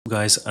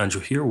Guys,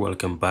 Andrew here.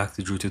 Welcome back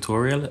to Drew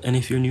Tutorial, and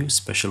if you're new,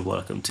 special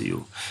welcome to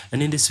you.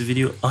 And in this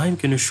video I'm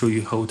going to show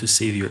you how to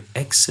save your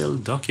Excel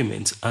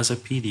documents as a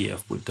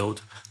PDF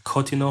without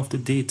cutting off the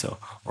data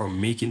or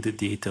making the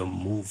data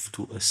move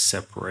to a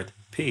separate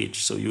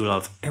page, so you'll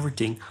have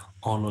everything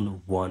all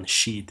on one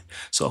sheet.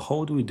 So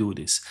how do we do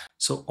this?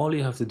 So all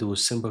you have to do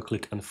is simply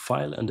click on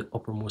File on the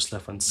uppermost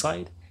left hand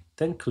side,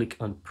 then click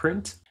on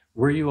Print.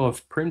 Where you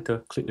have Printer,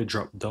 click the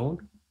drop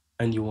down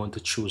and you want to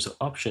choose the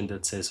option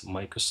that says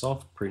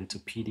Microsoft Print to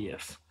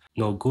PDF.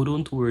 Now go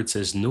down to where it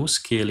says no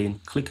scaling,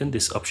 click on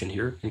this option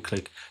here and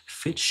click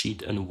fit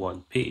sheet on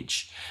one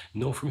page.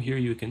 Now from here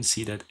you can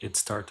see that it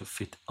starts to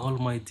fit all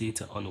my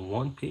data on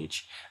one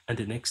page, and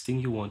the next thing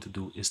you want to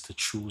do is to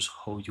choose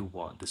how you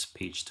want this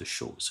page to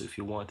show. So if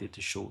you want it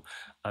to show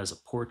as a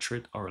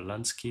portrait or a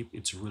landscape,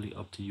 it's really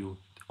up to you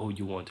how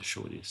you want to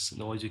show this.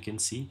 Now as you can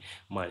see,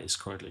 mine is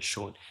currently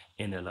shown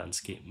in a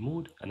landscape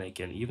mode, and I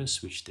can even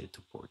switch it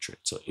to portrait.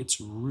 So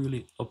it's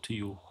really up to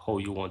you how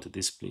you want to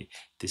display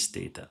this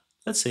data.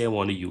 Let's say I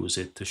want to use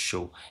it to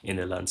show in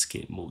a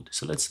landscape mode,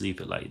 so let's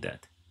leave it like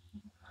that.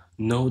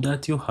 Now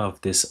that you have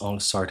this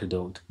all sorted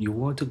out, you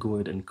want to go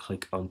ahead and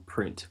click on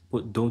print,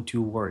 but don't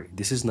you worry,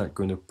 this is not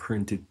going to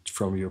print it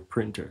from your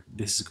printer.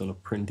 This is going to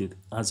print it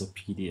as a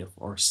PDF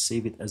or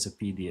save it as a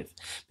PDF,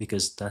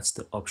 because that's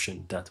the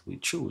option that we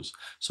choose.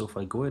 So if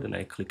I go ahead and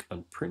I click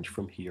on print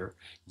from here,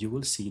 you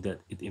will see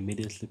that it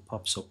immediately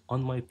pops up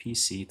on my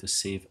PC to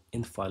save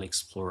in File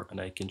Explorer,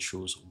 and I can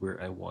choose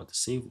where I want to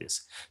save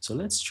this. So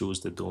let's choose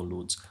the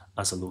downloads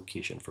as a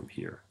location from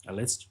here, and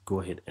let's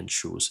go ahead and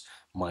choose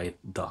my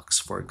docs.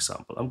 For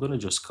example, I'm going to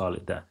just call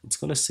it that. It's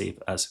going to save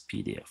as a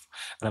PDF,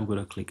 and I'm going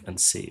to click on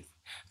save.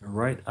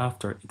 Right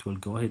after, it will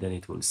go ahead and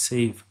it will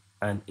save,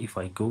 and if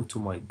I go to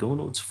my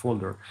downloads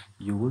folder,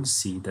 you will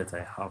see that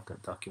I have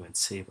that document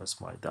saved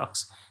as my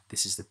docs.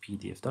 This is the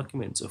PDF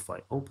document. So if I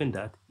open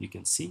that, you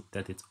can see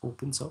that it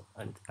opens up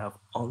and it have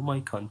all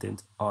my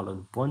content all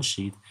on one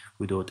sheet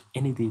without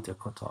any data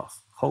cut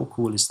off. How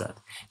cool is that?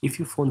 If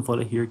you found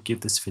value here,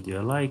 give this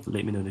video a like.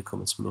 Let me know in the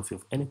comments below if you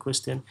have any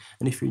question,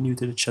 and if you're new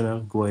to the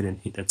channel, go ahead and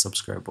hit that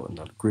subscribe button.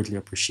 I'll greatly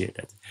appreciate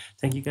that.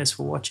 Thank you guys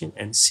for watching,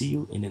 and see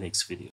you in the next video.